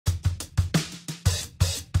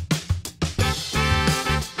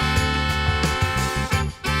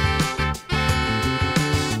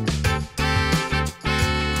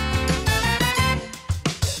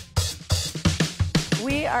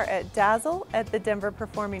at Dazzle at the Denver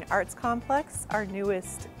Performing Arts Complex, our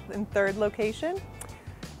newest and third location.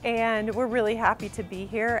 And we're really happy to be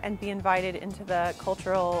here and be invited into the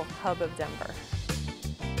cultural hub of Denver.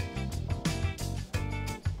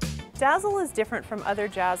 Dazzle is different from other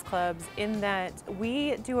jazz clubs in that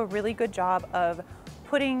we do a really good job of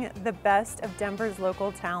putting the best of Denver's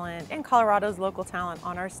local talent and Colorado's local talent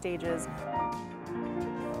on our stages,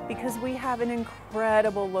 because we have an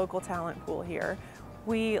incredible local talent pool here.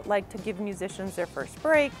 We like to give musicians their first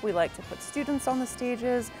break. We like to put students on the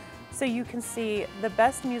stages so you can see the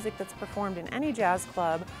best music that's performed in any jazz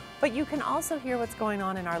club, but you can also hear what's going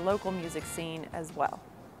on in our local music scene as well.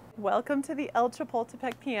 Welcome to the El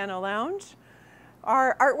Chapultepec Piano Lounge.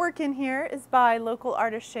 Our artwork in here is by local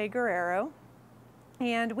artist Shea Guerrero,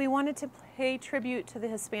 and we wanted to pay tribute to the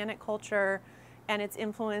Hispanic culture and its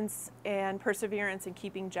influence and perseverance in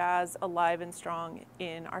keeping jazz alive and strong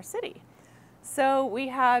in our city. So we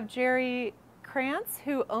have Jerry Krantz,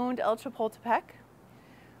 who owned El Chapultepec.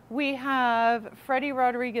 We have Freddie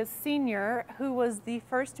Rodriguez Sr., who was the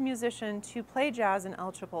first musician to play jazz in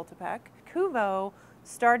El Chapultepec. Cuvo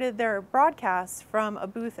started their broadcasts from a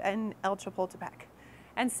booth in El Chapultepec.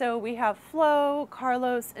 And so we have Flo,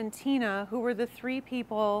 Carlos, and Tina, who were the three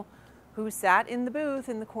people who sat in the booth,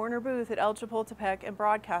 in the corner booth at El Chapultepec, and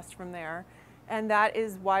broadcast from there. And that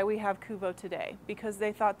is why we have Cuvo today, because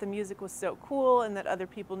they thought the music was so cool and that other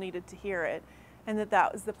people needed to hear it, and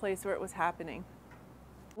that was the place where it was happening.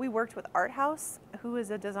 We worked with Art House, who is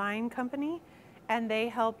a design company, and they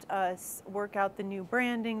helped us work out the new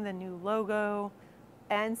branding, the new logo.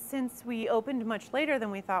 And since we opened much later than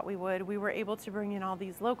we thought we would, we were able to bring in all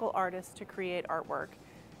these local artists to create artwork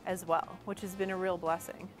as well, which has been a real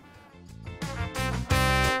blessing.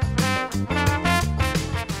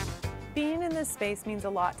 Being in this space means a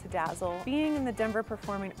lot to Dazzle. Being in the Denver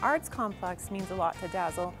Performing Arts Complex means a lot to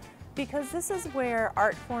Dazzle, because this is where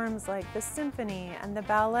art forms like the symphony and the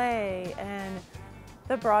ballet and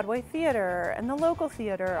the Broadway theater and the local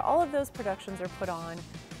theater, all of those productions are put on.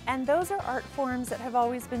 And those are art forms that have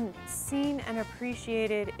always been seen and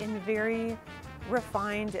appreciated in very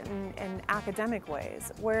refined and academic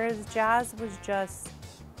ways, whereas jazz was just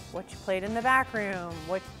what you played in the back room,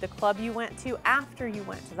 what the club you went to after you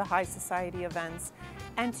went to the high society events.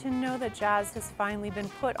 And to know that jazz has finally been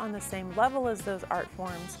put on the same level as those art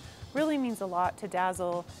forms really means a lot to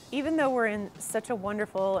Dazzle. Even though we're in such a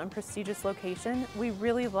wonderful and prestigious location, we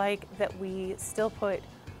really like that we still put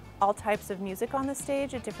all types of music on the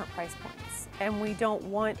stage at different price points. And we don't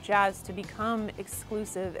want jazz to become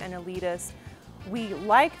exclusive and elitist. We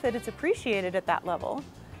like that it's appreciated at that level,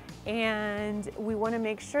 and we want to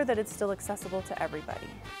make sure that it's still accessible to everybody.